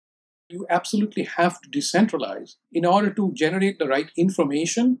you absolutely have to decentralize in order to generate the right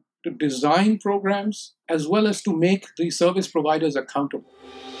information, to design programs, as well as to make the service providers accountable.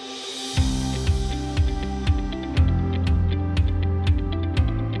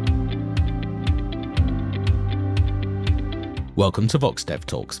 Welcome to Vox Dev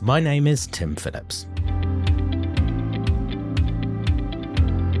Talks. My name is Tim Phillips.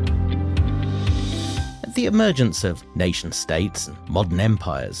 The emergence of nation-states and modern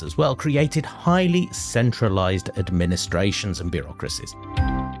empires as well created highly centralised administrations and bureaucracies.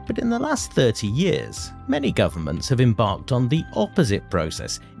 But in the last 30 years, many governments have embarked on the opposite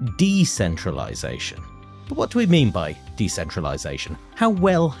process, decentralisation. But what do we mean by decentralisation? How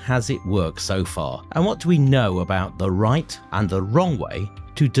well has it worked so far? And what do we know about the right and the wrong way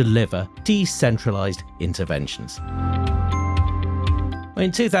to deliver decentralised interventions?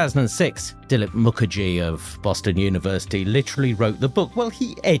 In 2006, Dilip Mookherjee of Boston University literally wrote the book. Well,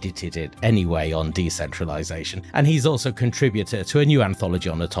 he edited it anyway on decentralisation, and he's also a contributor to a new anthology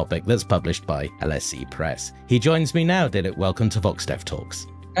on the topic that's published by LSE Press. He joins me now. Dilip, welcome to Vox Dev Talks.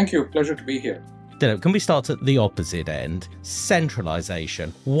 Thank you. Pleasure to be here. Dilip, can we start at the opposite end?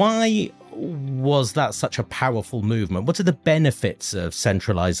 Centralisation. Why was that such a powerful movement? What are the benefits of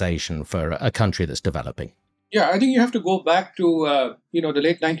centralisation for a country that's developing? Yeah, I think you have to go back to the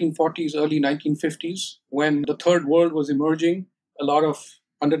late 1940s, early 1950s, when the third world was emerging. A lot of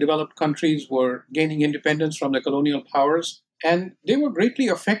underdeveloped countries were gaining independence from the colonial powers, and they were greatly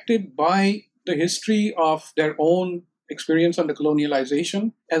affected by the history of their own experience under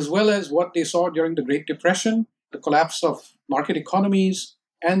colonialization, as well as what they saw during the Great Depression, the collapse of market economies,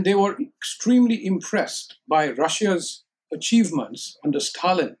 and they were extremely impressed by Russia's achievements under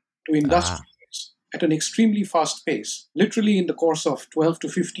Stalin to industrialize at an extremely fast pace. Literally in the course of 12 to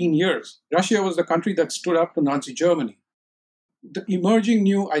 15 years, Russia was the country that stood up to Nazi Germany. The emerging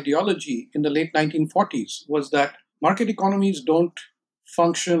new ideology in the late 1940s was that market economies don't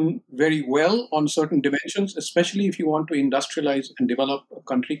function very well on certain dimensions, especially if you want to industrialize and develop a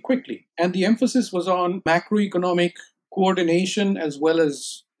country quickly. And the emphasis was on macroeconomic coordination as well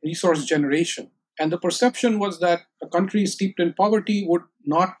as resource generation. And the perception was that a country steeped in poverty would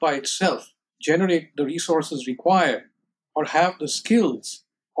not by itself generate the resources required or have the skills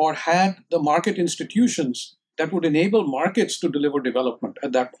or had the market institutions that would enable markets to deliver development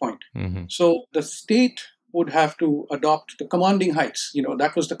at that point. Mm-hmm. So the state would have to adopt the commanding heights.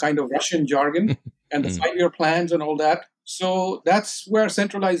 That was the kind of Russian jargon and the 5-year plans and all that. So that's where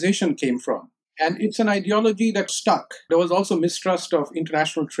centralization came from. And it's an ideology that stuck. There was also mistrust of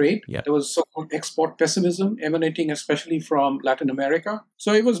international trade. Yeah. There was so-called export pessimism emanating especially from Latin America.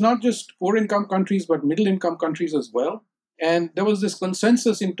 So it was not just poor-income countries, but middle-income countries as well. And there was this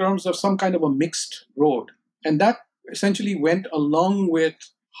consensus in terms of some kind of a mixed road. And that essentially went along with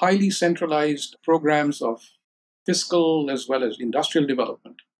highly centralized programs of fiscal as well as industrial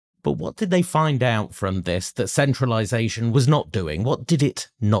development. But what did they find out from this that centralization was not doing? What did it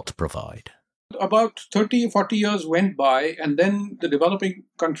not provide? About 30 or 40 years went by, and then the developing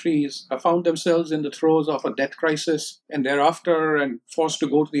countries found themselves in the throes of a debt crisis, and thereafter and forced to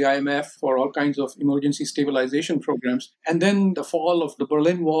go to the IMF for all kinds of emergency stabilization programs, and then the fall of the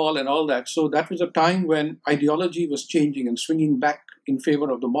Berlin Wall and all that. So that was a time when ideology was changing and swinging back in favor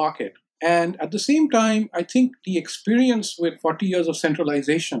of the market. And at the same time, I think the experience with 40 years of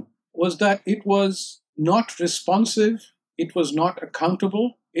centralization was that it was not responsive, it was not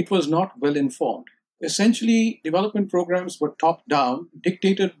accountable, it was not well informed. Essentially, development programs were top-down,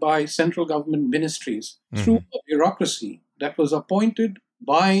 dictated by central government ministries through a bureaucracy that was appointed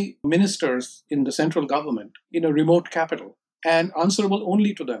by ministers in the central government in a remote capital and answerable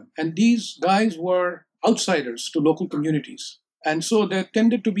only to them. And these guys were outsiders to local communities. And so there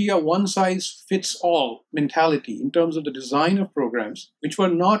tended to be a one-size-fits-all mentality in terms of the design of programs, which were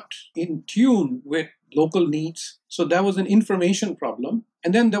not in tune with local needs. So there was an information problem.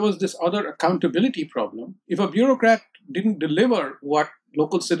 And then there was this other accountability problem. If a bureaucrat didn't deliver what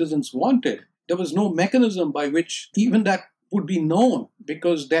local citizens wanted, there was no mechanism by which even that would be known,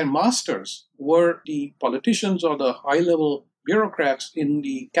 because their masters were the politicians or the high-level bureaucrats in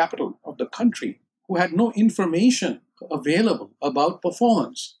the capital of the country who had no information available about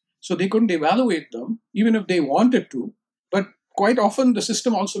performance. So they couldn't evaluate them, even if they wanted to. But quite often the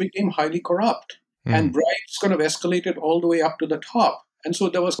system also became highly corrupt. And bribes kind of escalated all the way up to the top. And so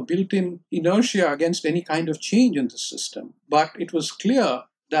there was built-in inertia against any kind of change in the system. But it was clear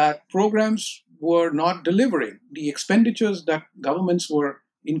that programs were not delivering. The expenditures that governments were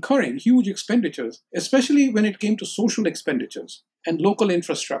incurring, huge expenditures, especially when it came to social expenditures and local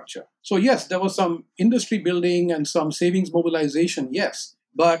infrastructure. So yes, there was some industry building and some savings mobilization, yes.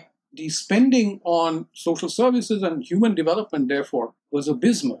 But The spending on social services and human development, therefore, was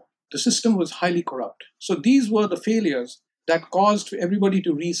abysmal. The system was highly corrupt. So these were the failures that caused everybody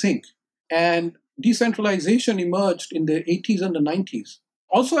to rethink. And decentralization emerged in the 80s and the 90s.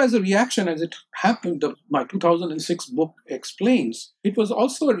 Also, as a reaction, as it happened, my 2006 book explains, it was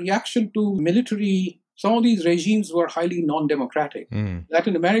also a reaction to military. Some of these regimes were highly non-democratic.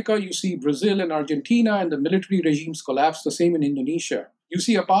 Latin America, you see Brazil and Argentina, and the military regimes collapsed, the same in Indonesia. You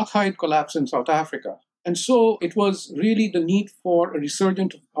see apartheid collapse in South Africa. And so it was really the need for a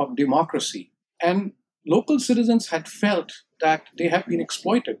resurgence of democracy. And local citizens had felt that they had been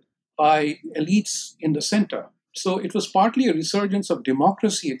exploited by elites in the center. So it was partly a resurgence of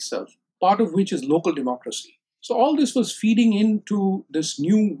democracy itself, part of which is local democracy. So all this was feeding into this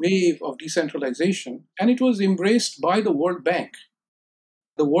new wave of decentralization, and it was embraced by the World Bank.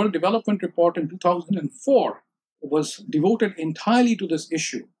 The World Development Report in 2004 was devoted entirely to this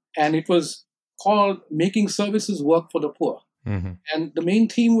issue, and it was called Making Services Work for the Poor. And the main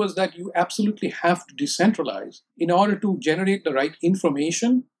theme was that you absolutely have to decentralize in order to generate the right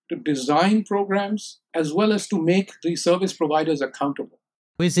information, to design programs, as well as to make the service providers accountable.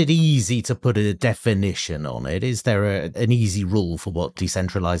 Is it easy to put a definition on it? Is there an easy rule for what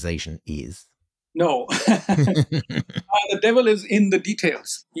decentralization is? No. The devil is in the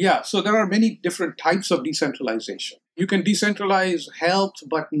details. Yeah, so there are many different types of decentralization. You can decentralize health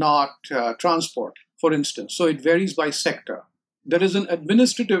but not transport, for instance. So it varies by sector. There is an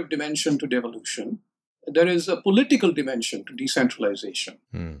administrative dimension to devolution. There is a political dimension to decentralization.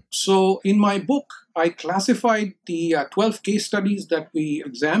 So in my book, I classified the 12 case studies that we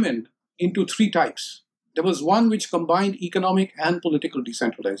examined into three types. There was one which combined economic and political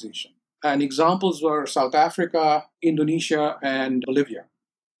decentralization. And examples were South Africa, Indonesia, and Bolivia.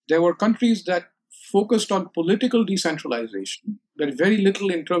 There were countries that focused on political decentralization, but very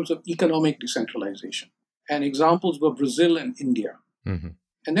little in terms of economic decentralization. And examples were Brazil and India.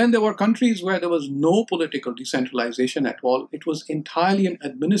 And then there were countries where there was no political decentralization at all. It was entirely an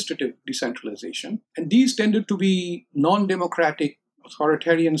administrative decentralization. And these tended to be non-democratic,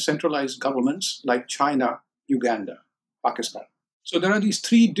 authoritarian, centralized governments like China, Uganda, Pakistan. So there are these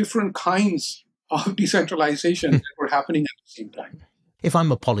three different kinds of decentralization that were happening at the same time. If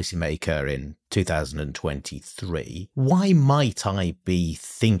I'm a policymaker in 2023, why might I be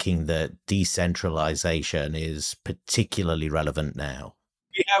thinking that decentralization is particularly relevant now?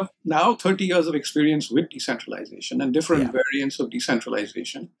 We have now 30 years of experience with decentralization and different variants of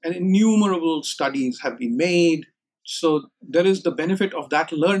decentralization, and innumerable studies have been made. So there is the benefit of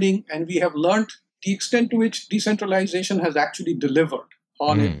that learning, and we have learned the extent to which decentralization has actually delivered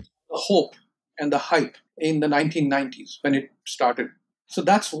on it, the hope and the hype in the 1990s when it started. So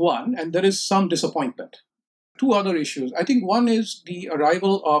that's one, and there is some disappointment. Two other issues. I think one is the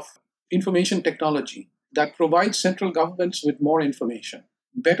arrival of information technology that provides central governments with more information,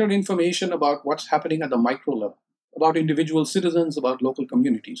 better information about what's happening at the micro level, about individual citizens, about local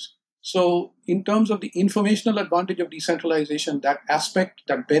communities. So in terms of the informational advantage of decentralization, that aspect,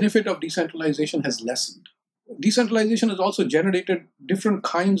 that benefit of decentralization has lessened. Decentralization has also generated different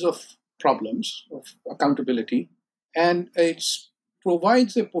kinds of problems of accountability, and it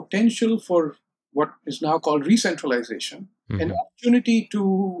provides a potential for what is now called re-centralization, an opportunity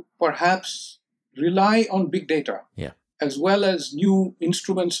to perhaps rely on big data, as well as new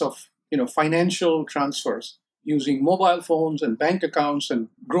instruments of financial transfers using mobile phones and bank accounts and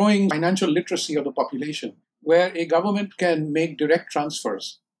growing financial literacy of the population, where a government can make direct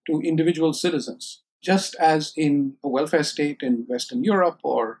transfers to individual citizens, just as in a welfare state in Western Europe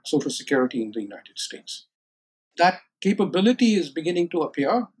or Social Security in the United States. That capability is beginning to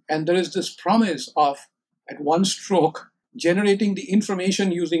appear, and there is this promise of, at one stroke, generating the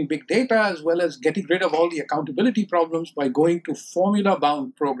information using big data, as well as getting rid of all the accountability problems by going to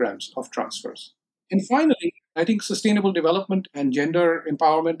formula-bound programs of transfers. And finally, I think sustainable development and gender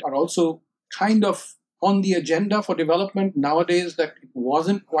empowerment are also kind of on the agenda for development nowadays that it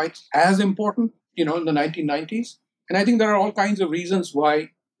wasn't quite as important, in the 1990s. And I think there are all kinds of reasons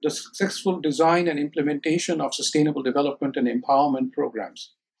why the successful design and implementation of sustainable development and empowerment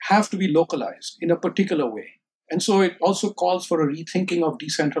programs have to be localized in a particular way. And so it also calls for a rethinking of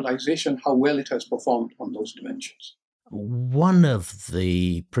decentralization, how well it has performed on those dimensions. One of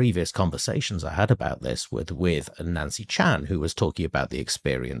the previous conversations I had about this with Nancy Chan, who was talking about the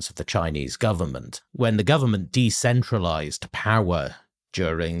experience of the Chinese government, when the government decentralized power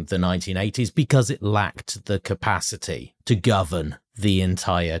during the 1980s because it lacked the capacity to govern the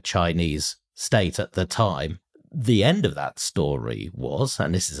entire Chinese state at the time. The end of that story was,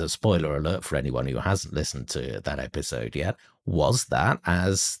 and this is a spoiler alert for anyone who hasn't listened to that episode yet, was that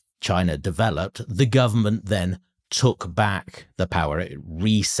as China developed, the government then took back the power. It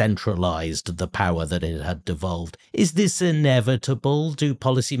re-centralized the power that it had devolved. Is this inevitable? Do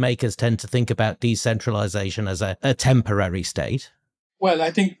policymakers tend to think about decentralization as a temporary state? Well,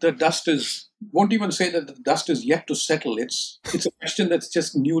 I think won't even say that the dust is yet to settle. It's a question that's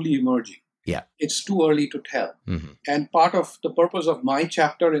just newly emerging. Yeah. It's too early to tell. Mm-hmm. And part of the purpose of my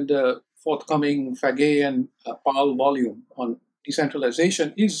chapter in the forthcoming Faguet and Powell volume on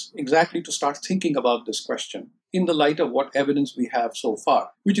decentralization is exactly to start thinking about this question in the light of what evidence we have so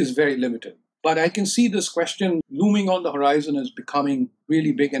far, which is very limited. But I can see this question looming on the horizon as becoming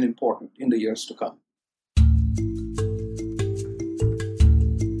really big and important in the years to come.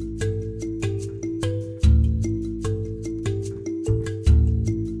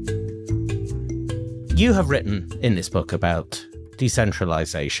 You have written in this book about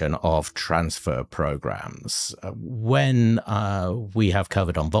decentralization of transfer programs. When we have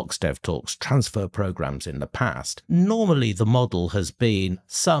covered on VoxDev Talks transfer programs in the past, normally the model has been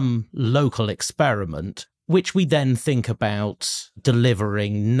some local experiment which we then think about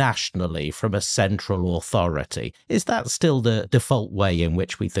delivering nationally from a central authority. Is that still the default way in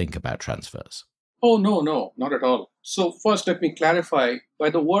which we think about transfers? Oh, no, not at all. So first, let me clarify. By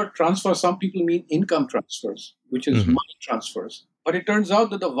the word transfer, some people mean income transfers, which is money transfers. But it turns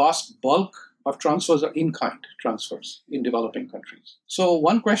out that the vast bulk of transfers are in-kind transfers in developing countries. So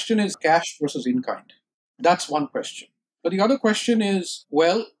one question is cash versus in-kind. That's one question. But the other question is,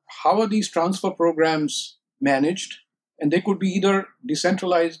 well, how are these transfer programs managed? And they could be either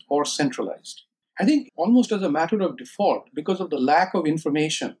decentralized or centralized. I think almost as a matter of default, because of the lack of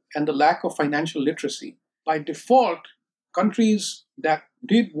information and the lack of financial literacy, by default, countries that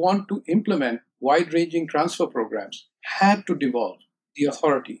did want to implement wide-ranging transfer programs had to devolve the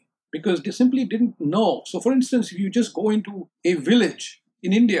authority because they simply didn't know. So, for instance, if you just go into a village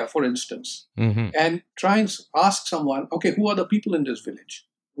in India, for instance, and try and ask someone, okay, who are the people in this village?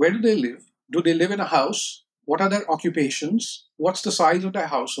 Where do they live? Do they live in a house? What are their occupations? What's the size of their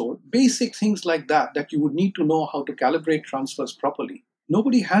household? Basic things like that you would need to know how to calibrate transfers properly.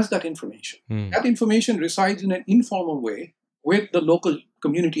 Nobody has that information. That information resides in an informal way with the local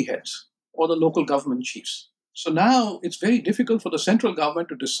community heads or the local government chiefs. So now it's very difficult for the central government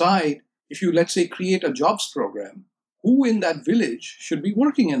to decide if you, let's say, create a jobs program, who in that village should be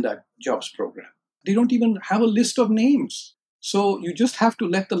working in that jobs program. They don't even have a list of names. So you just have to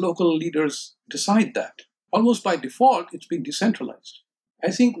let the local leaders decide that. Almost by default, it's been decentralized.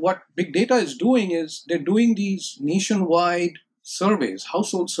 I think what big data is doing is they're doing these nationwide surveys,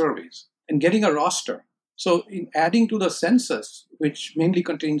 household surveys, and getting a roster. So in adding to the census, which mainly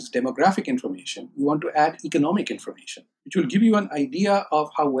contains demographic information, you want to add economic information, which will give you an idea of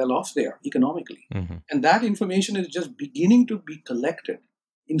how well off they are economically. And that information is just beginning to be collected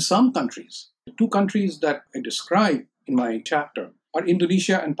in some countries. The two countries that I describe in my chapter are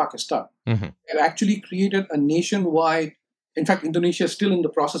Indonesia and Pakistan. They've actually created a nationwide, in fact, Indonesia is still in the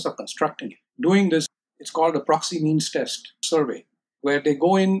process of constructing it, doing this. It's called a proxy means test survey, where they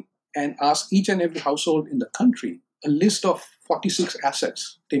go in and ask each and every household in the country a list of 46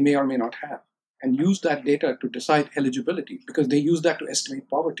 assets they may or may not have, and use that data to decide eligibility, because they use that to estimate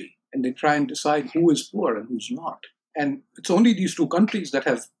poverty, and they try and decide who is poor and who's not. And it's only these two countries that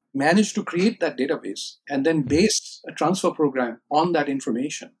have managed to create that database and then base a transfer program on that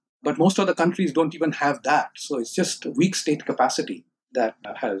information. But most other countries don't even have that. So it's just a weak state capacity that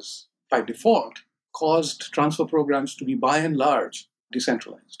has, by default, caused transfer programs to be, by and large,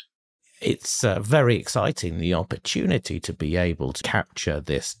 decentralized. It's very exciting, the opportunity to be able to capture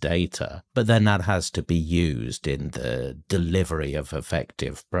this data, but then that has to be used in the delivery of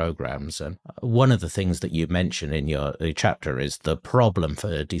effective programs. And one of the things that you mention in your chapter is the problem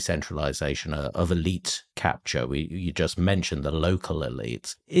for decentralization of elite capture. You just mentioned the local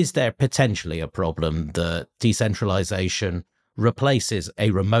elites. Is there potentially a problem that decentralization replaces a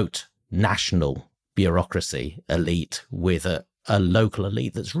remote national bureaucracy elite with a local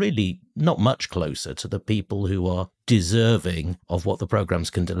elite that's really not much closer to the people who are deserving of what the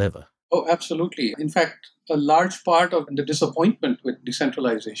programs can deliver? Oh, absolutely. In fact, a large part of the disappointment with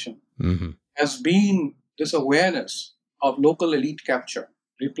decentralization has been this awareness of local elite capture,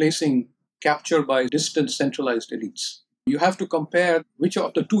 replacing capture by distant centralized elites. You have to compare which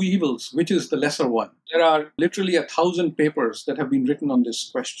of the two evils, which is the lesser one. There are literally 1,000 papers that have been written on this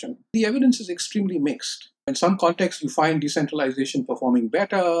question. The evidence is extremely mixed. In some contexts, you find decentralization performing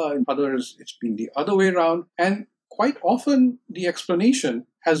better. In others, it's been the other way around. And quite often, the explanation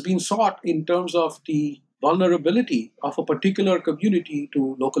has been sought in terms of the vulnerability of a particular community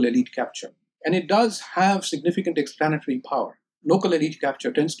to local elite capture. And it does have significant explanatory power. local elite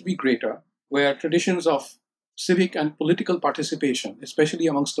capture tends to be greater, where traditions of civic and political participation, especially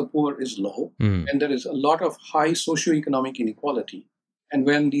amongst the poor, is low, and there is a lot of high socioeconomic inequality, and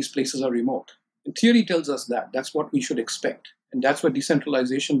when these places are remote. And theory tells us that. That's what we should expect. And that's where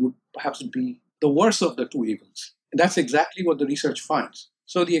decentralization would perhaps be the worst of the two evils. And that's exactly what the research finds.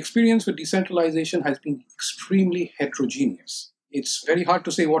 So the experience with decentralization has been extremely heterogeneous. It's very hard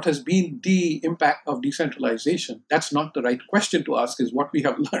to say what has been the impact of decentralization. That's not the right question to ask, is what we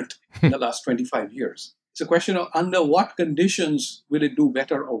have learned in the last 25 years. It's a question of under what conditions will it do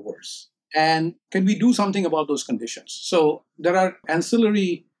better or worse? And can we do something about those conditions? So there are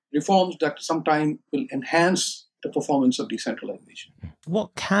ancillary reforms that sometime will enhance the performance of decentralization.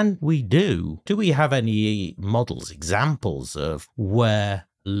 What can we do? Do we have any models, examples of where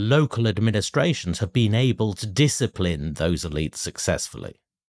local administrations have been able to discipline those elites successfully?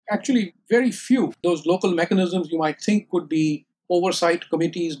 Actually, very few. Those local mechanisms you might think could be oversight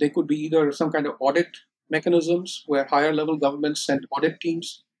committees. They could be either some kind of audit mechanisms where higher level governments send audit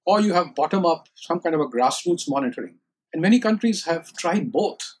teams, or you have bottom up, some kind of a grassroots monitoring. And many countries have tried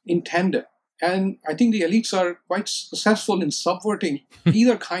both in tandem. And I think the elites are quite successful in subverting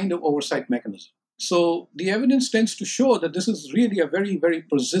either kind of oversight mechanism. So the evidence tends to show that this is really a very, very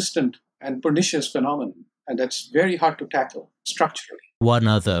persistent and pernicious phenomenon. And that's very hard to tackle structurally. One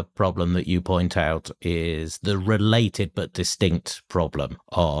other problem that you point out is the related but distinct problem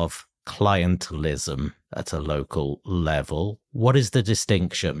of clientelism at a local level. What is the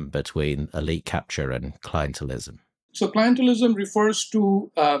distinction between elite capture and clientelism? So clientelism refers to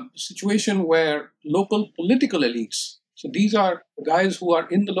a situation where local political elites, so these are guys who are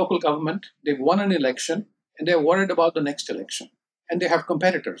in the local government, they've won an election, and they're worried about the next election. And they have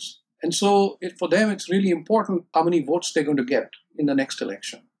competitors. And so for them, it's really important how many votes they're going to get in the next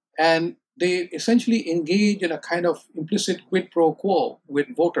election. And they essentially engage in a kind of implicit quid pro quo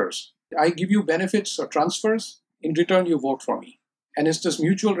with voters. I give you benefits or transfers, in return you vote for me. And it's this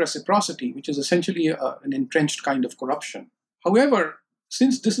mutual reciprocity, which is essentially an entrenched kind of corruption. However,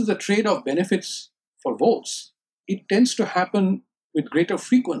 since this is a trade of benefits for votes, it tends to happen with greater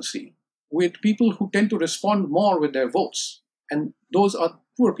frequency with people who tend to respond more with their votes. And those are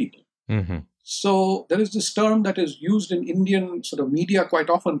poor people. Mm-hmm. So there is this term that is used in Indian sort of media quite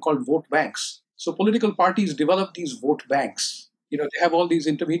often called vote banks. So political parties develop these vote banks. They have all these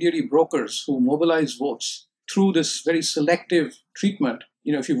intermediary brokers who mobilize votes through this very selective treatment.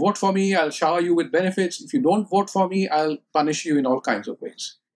 If you vote for me, I'll shower you with benefits. If you don't vote for me, I'll punish you in all kinds of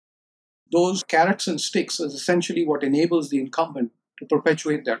ways. Those carrots and sticks is essentially what enables the incumbent to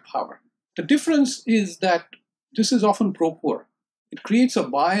perpetuate their power. The difference is that this is often pro-poor. It creates a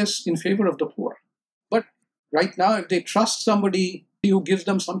bias in favor of the poor. But right now, if they trust somebody who gives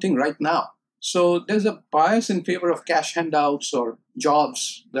them something right now, so there's a bias in favor of cash handouts or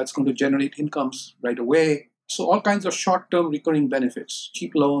jobs that's going to generate incomes right away. So all kinds of short-term recurring benefits,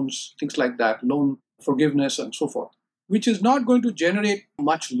 cheap loans, things like that, loan forgiveness and so forth, which is not going to generate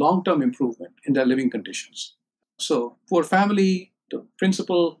much long-term improvement in their living conditions. So poor family, the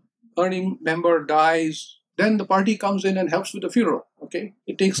principal earning member dies, then the party comes in and helps with the funeral, okay?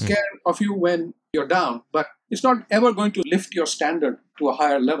 It takes care of you when you're down, but it's not ever going to lift your standard to a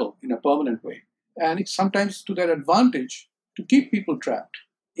higher level in a permanent way. And it's sometimes to their advantage to keep people trapped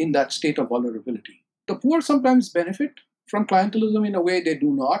in that state of vulnerability. The poor sometimes benefit from clientelism in a way they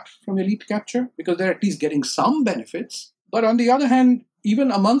do not from elite capture, because they're at least getting some benefits. But on the other hand,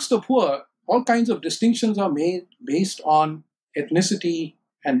 even amongst the poor, all kinds of distinctions are made based on ethnicity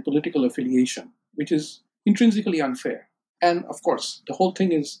and political affiliation, which is intrinsically unfair. And of course, the whole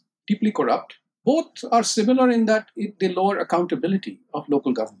thing is deeply corrupt. Both are similar in that they lower accountability of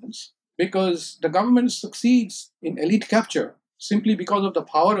local governments, because the government succeeds in elite capture simply because of the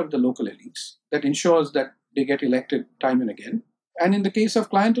power of the local elites that ensures that they get elected time and again. And in the case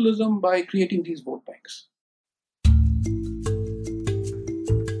of clientelism, by creating these vote banks.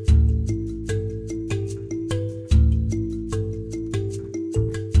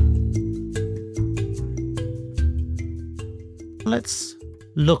 Let's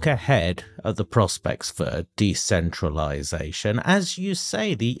look ahead at the prospects for decentralization. As you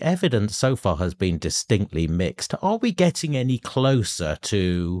say, the evidence so far has been distinctly mixed. Are we getting any closer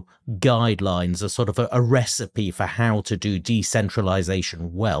to guidelines, a sort of a recipe for how to do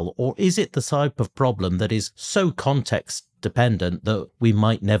decentralization well? Or is it the type of problem that is so context dependent that we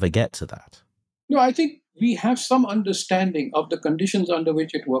might never get to that? No, I think we have some understanding of the conditions under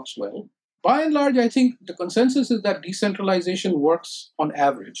which it works well. By and large, I think the consensus is that decentralization works on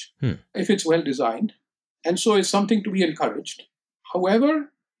average if it's well designed, and so is something to be encouraged.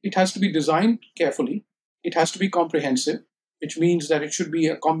 However, it has to be designed carefully. It has to be comprehensive. which means that it should be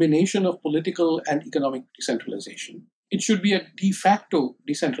a combination of political and economic decentralization. It should be a de facto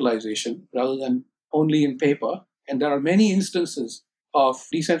decentralization rather than only in paper. And there are many instances of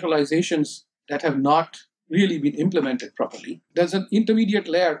decentralizations that have not really been implemented properly. There's an intermediate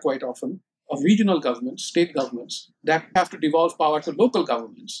layer quite often of regional governments, state governments, that have to devolve power to local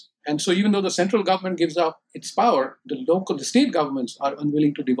governments. And so even though the central government gives up its power, the state governments are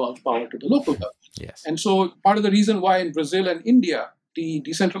unwilling to devolve power to the local government. Yes. And so part of the reason why in Brazil and India, the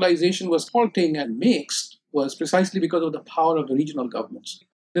decentralization was halting and mixed was precisely because of the power of the regional governments.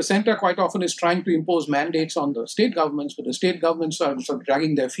 The center quite often is trying to impose mandates on the state governments, but the state governments are sort of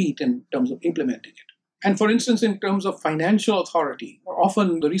dragging their feet in terms of implementing it. And for instance, in terms of financial authority,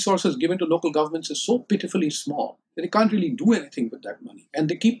 often the resources given to local governments is so pitifully small that they can't really do anything with that money. And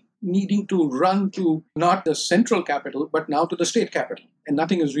they keep needing to run to not the central capital, but now to the state capital. And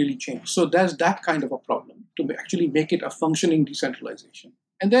nothing has really changed. So there's that kind of a problem to actually make it a functioning decentralization.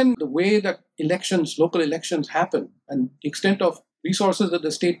 And then the way that local elections happen, and the extent of resources that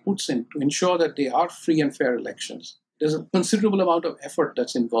the state puts in to ensure that they are free and fair elections. There's a considerable amount of effort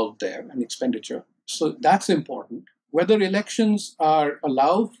that's involved there and expenditure. So that's important. Whether elections are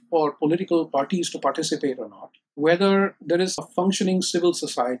allowed for political parties to participate or not, whether there is a functioning civil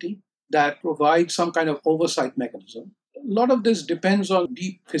society that provides some kind of oversight mechanism. A lot of this depends on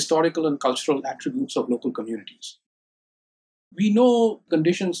deep historical and cultural attributes of local communities. We know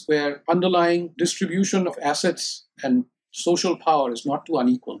conditions where underlying distribution of assets and social power is not too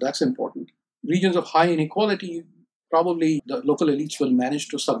unequal. That's important. Regions of high inequality, probably the local elites will manage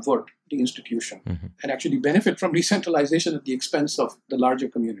to subvert the institution and actually benefit from decentralization at the expense of the larger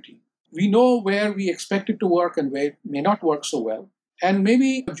community. We know where we expect it to work and where it may not work so well. And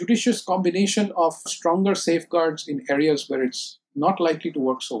maybe a judicious combination of stronger safeguards in areas where it's not likely to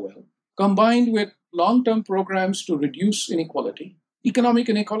work so well, combined with long-term programs to reduce inequality. Economic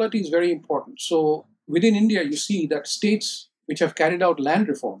inequality is very important. So within India, you see that states which have carried out land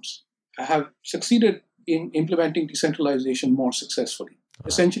reforms have succeeded in implementing decentralization more successfully,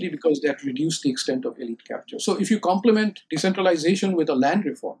 essentially because they have reduced the extent of elite capture. So if you complement decentralization with a land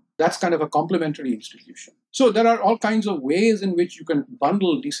reform, that's kind of a complementary institution. So there are all kinds of ways in which you can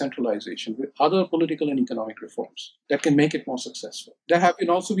bundle decentralization with other political and economic reforms that can make it more successful. There have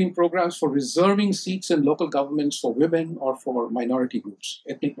also been programs for reserving seats in local governments for women or for minority groups,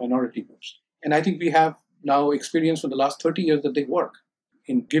 ethnic minority groups. And I think we have now experienced for the last 30 years that they work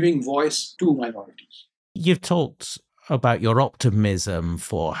in giving voice to minorities. You've talked about your optimism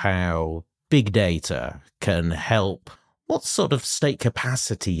for how big data can help. What sort of state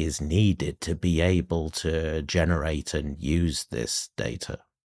capacity is needed to be able to generate and use this data?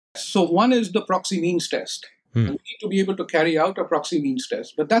 So one is the proxy means test. You need to be able to carry out a proxy means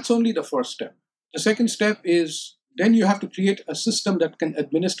test, but that's only the first step. The second step is then you have to create a system that can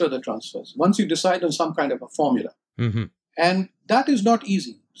administer the transfers once you decide on some kind of a formula. And that is not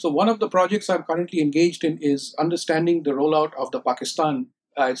easy. So one of the projects I'm currently engaged in is understanding the rollout of the Pakistan.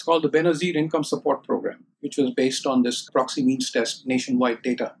 It's called the Benazir Income Support Program, which was based on this proxy means test nationwide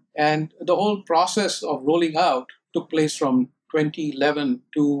data. And the whole process of rolling out took place from 2011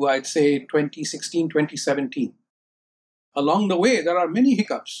 to, I'd say, 2016, 2017. Along the way, there are many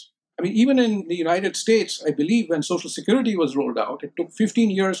hiccups. I mean, even in the United States, I believe when Social Security was rolled out, it took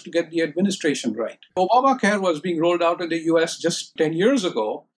 15 years to get the administration right. Obamacare was being rolled out in the US just 10 years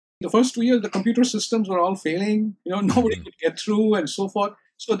ago. The first 2 years, the computer systems were all failing. Nobody could get through and so forth.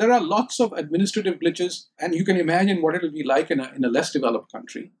 So there are lots of administrative glitches, and you can imagine what it will be like in a less developed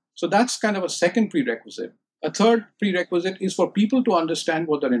country. So that's kind of a second prerequisite. A third prerequisite is for people to understand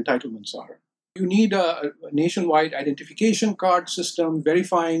what their entitlements are. You need a nationwide identification card system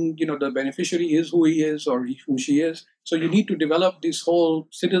verifying, the beneficiary is who he is or who she is. So you need to develop this whole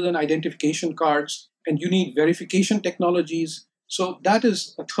citizen identification cards, and you need verification technologies. So that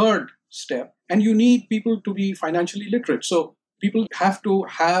is a third step. And you need people to be financially literate. So people have to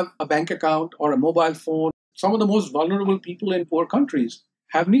have a bank account or a mobile phone. Some of the most vulnerable people in poor countries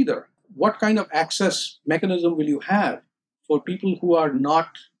have neither. What kind of access mechanism will you have for people who are not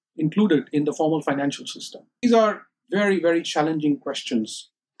included in the formal financial system? These are very, very challenging questions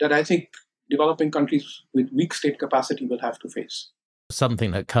that I think developing countries with weak state capacity will have to face.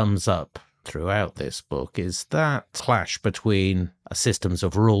 Something that comes up throughout this book is that clash between systems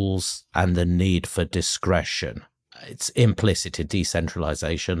of rules and the need for discretion. It's implicit in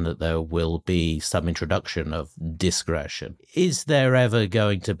decentralization that there will be some introduction of discretion. Is there ever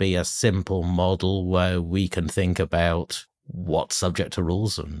going to be a simple model where we can think about what's subject to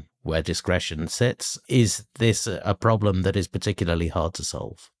rules and where discretion sits? Is this a problem that is particularly hard to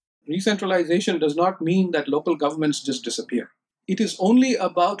solve? decentralization does not mean that local governments just disappear. It is only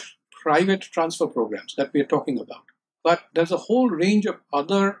about private transfer programs that we are talking about. But there's a whole range of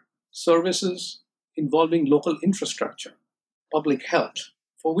other services involving local infrastructure, public health,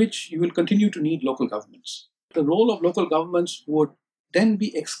 for which you will continue to need local governments. The role of local governments would then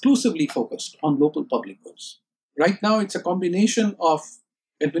be exclusively focused on local public goods. Right now, it's a combination of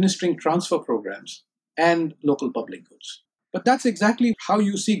administering transfer programs and local public goods. But that's exactly how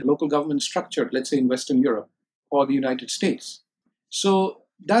you see local government structured, let's say in Western Europe or the United States. So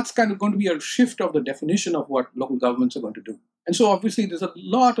that's kind of going to be a shift of the definition of what local governments are going to do. And so obviously there's a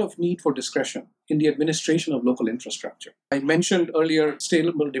lot of need for discretion in the administration of local infrastructure. I mentioned earlier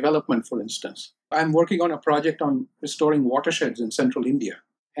sustainable development, for instance. I'm working on a project on restoring watersheds in central India.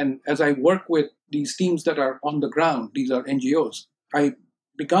 And as I work with these teams that are on the ground, these are NGOs, I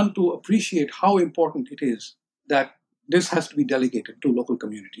begun to appreciate how important it is that this has to be delegated to local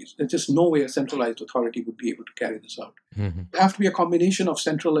communities. There's just no way a centralized authority would be able to carry this out. Mm-hmm. It have to be a combination of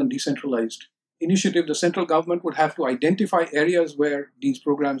central and decentralized initiative. The central government would have to identify areas where these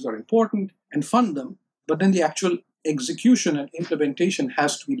programs are important and fund them, but then the actual execution and implementation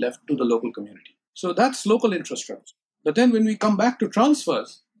has to be left to the local community. So that's local infrastructure. But then when we come back to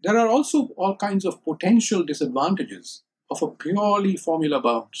transfers, there are also all kinds of potential disadvantages of a purely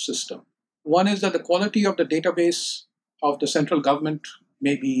formula-bound system. One is that the quality of the database of the central government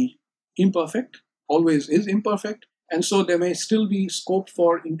may be imperfect, always is imperfect, and so there may still be scope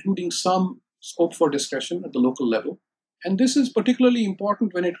for including some scope for discretion at the local level. And this is particularly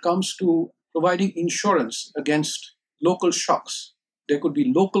important when it comes to providing insurance against local shocks. There could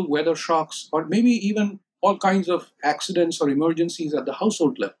be local weather shocks or maybe even all kinds of accidents or emergencies at the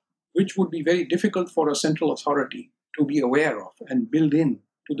household level, which would be very difficult for a central authority to be aware of and build in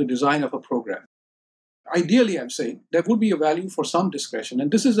to the design of a program. Ideally, I'm saying, there would be a value for some discretion.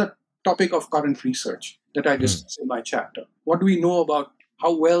 And this is a topic of current research that I discuss in my chapter. What do we know about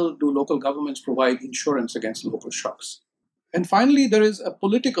how well do local governments provide insurance against local shocks? And finally, there is a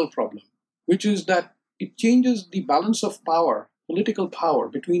political problem, which is that it changes the balance of power, political power,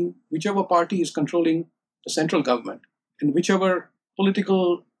 between whichever party is controlling the central government and whichever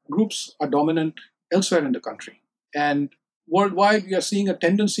political groups are dominant elsewhere in the country. And worldwide, we are seeing a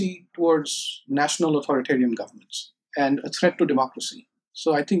tendency towards national authoritarian governments and a threat to democracy.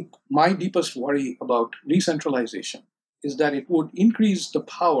 So I think my deepest worry about decentralization is that it would increase the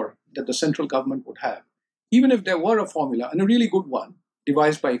power that the central government would have. Even if there were a formula, and a really good one,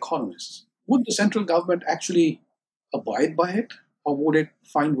 devised by economists, would the central government actually abide by it, or would it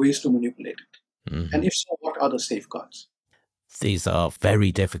find ways to manipulate it? Mm-hmm. And if so, what are the safeguards? These are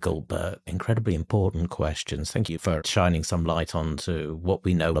very difficult but incredibly important questions. Thank you for shining some light onto what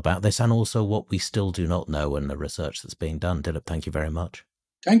we know about this and also what we still do not know and the research that's being done. Dilip, thank you very much.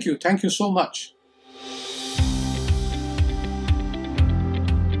 Thank you. Thank you so much.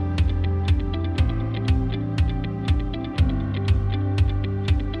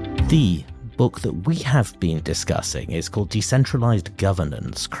 The book that we have been discussing is called Decentralised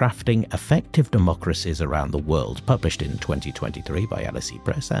Governance, Crafting Effective Democracies Around the World, published in 2023 by LSE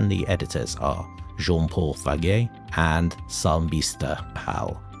Press, and the editors are Jean-Paul Faguet and Sambista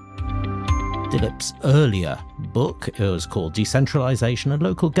Pal. Dilip's earlier book was called Decentralisation and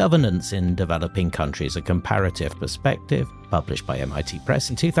Local Governance in Developing Countries, A Comparative Perspective, published by MIT Press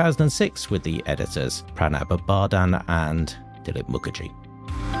in 2006 with the editors Pranab Bardhan and Dilip Mookherjee.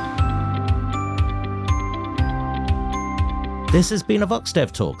 This has been a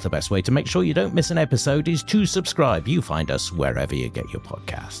VoxDev Talk. The best way to make sure you don't miss an episode is to subscribe. You find us wherever you get your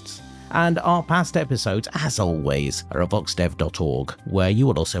podcasts. And our past episodes, as always, are at voxdev.org, where you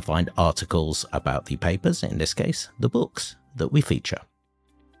will also find articles about the papers, in this case, the books that we feature.